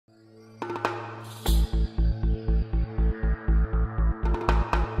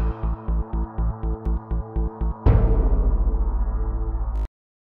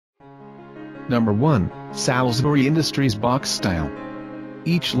Number 1. Salisbury Industries Box Style.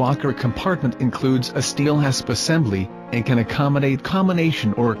 Each locker compartment includes a steel hasp assembly, and can accommodate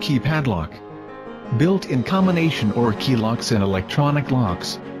combination or key padlock. Built-in combination or key locks and electronic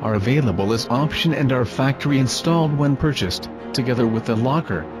locks are available as option and are factory installed when purchased, together with the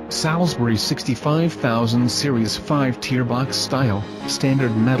locker. Salisbury 65,000 Series 5-tier box style,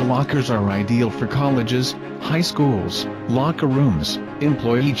 standard metal lockers are ideal for colleges, high schools, locker rooms,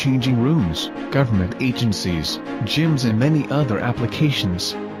 employee changing rooms, government agencies, gyms and many other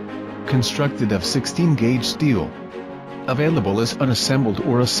applications. Constructed of 16-gauge steel. Available as unassembled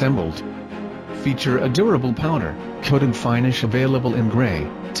or assembled. Feature a durable powder coated finish available in gray,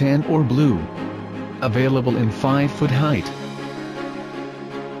 tan or blue. Available in 5-foot height.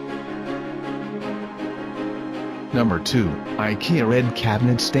 Number 2. IKEA Red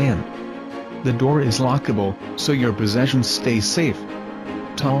Cabinet Stand. The door is lockable, so your possessions stay safe.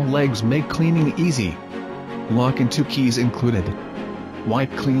 Tall legs make cleaning easy. Lock and 2 keys included.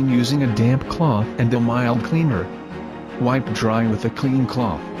 Wipe clean using a damp cloth and a mild cleaner. Wipe dry with a clean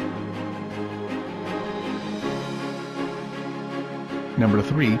cloth. Number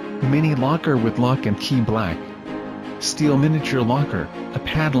 3. Mini Locker with Lock and Key Black. Steel miniature locker, a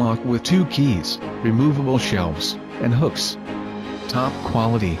padlock with 2 keys, removable shelves, and hooks. Top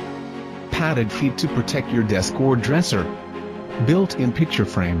quality. Padded feet to protect your desk or dresser. Built-in picture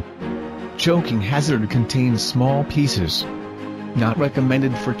frame. Choking hazard contains small pieces. Not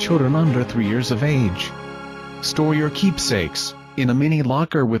recommended for children under 3 years of age. Store your keepsakes in a mini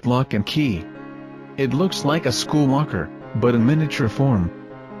locker with lock and key. It looks like a school locker, but in miniature form.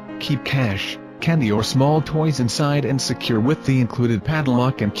 Keep cash, candy or small toys inside and secure with the included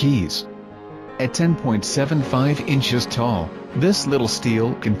padlock and keys. At 10.75 inches tall, this little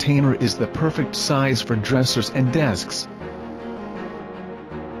steel container is the perfect size for dressers and desks.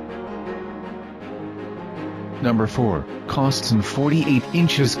 Number 4. Costs in 48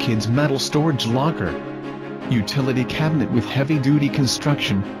 inches Kids Metal Storage Locker. Utility cabinet with heavy-duty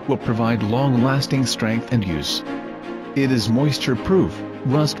construction, will provide long-lasting strength and use. It is moisture-proof,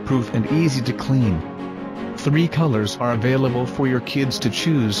 rust-proof and easy to clean. 3 colors are available for your kids to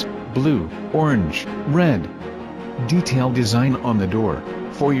choose: blue, orange, red. Detailed design on the door,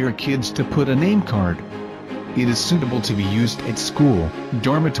 for your kids to put a name card. It is suitable to be used at school,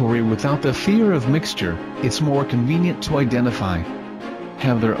 dormitory without the fear of mixture. It's more convenient to identify.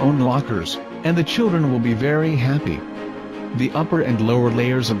 Have their own lockers, and the children will be very happy. The upper and lower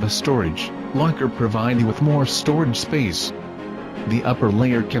layers of the storage locker provide you with more storage space. The upper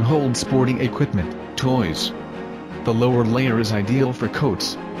layer can hold sporting equipment, toys. The lower layer is ideal for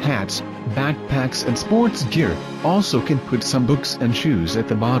coats, hats, backpacks and sports gear, also can put some books and shoes at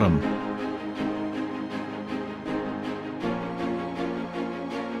the bottom.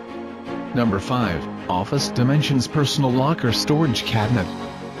 Number 5. Office Dimensions Personal Locker Storage Cabinet.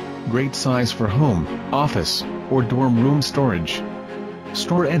 Great size for home, office, or dorm room storage.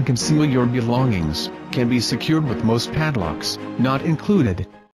 Store and conceal your belongings, can be secured with most padlocks, not included.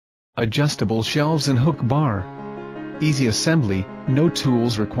 Adjustable shelves and hook bar. Easy assembly, no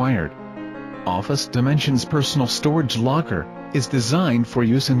tools required. Office Dimensions Personal Storage Locker is designed for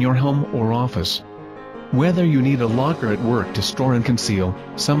use in your home or office. Whether you need a locker at work to store and conceal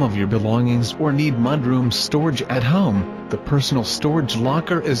some of your belongings or need mudroom storage at home, the personal storage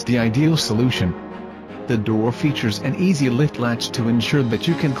locker is the ideal solution. The door features an easy lift latch to ensure that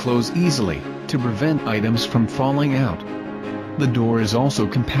you can close easily, to prevent items from falling out. The door is also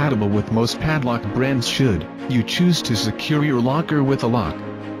compatible with most padlock brands should you choose to secure your locker with a lock.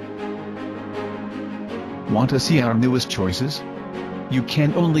 Want to see our newest choices? You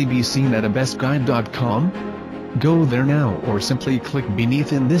can only be seen at abestguide.com. Go there now or simply click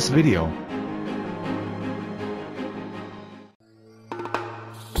beneath in this video.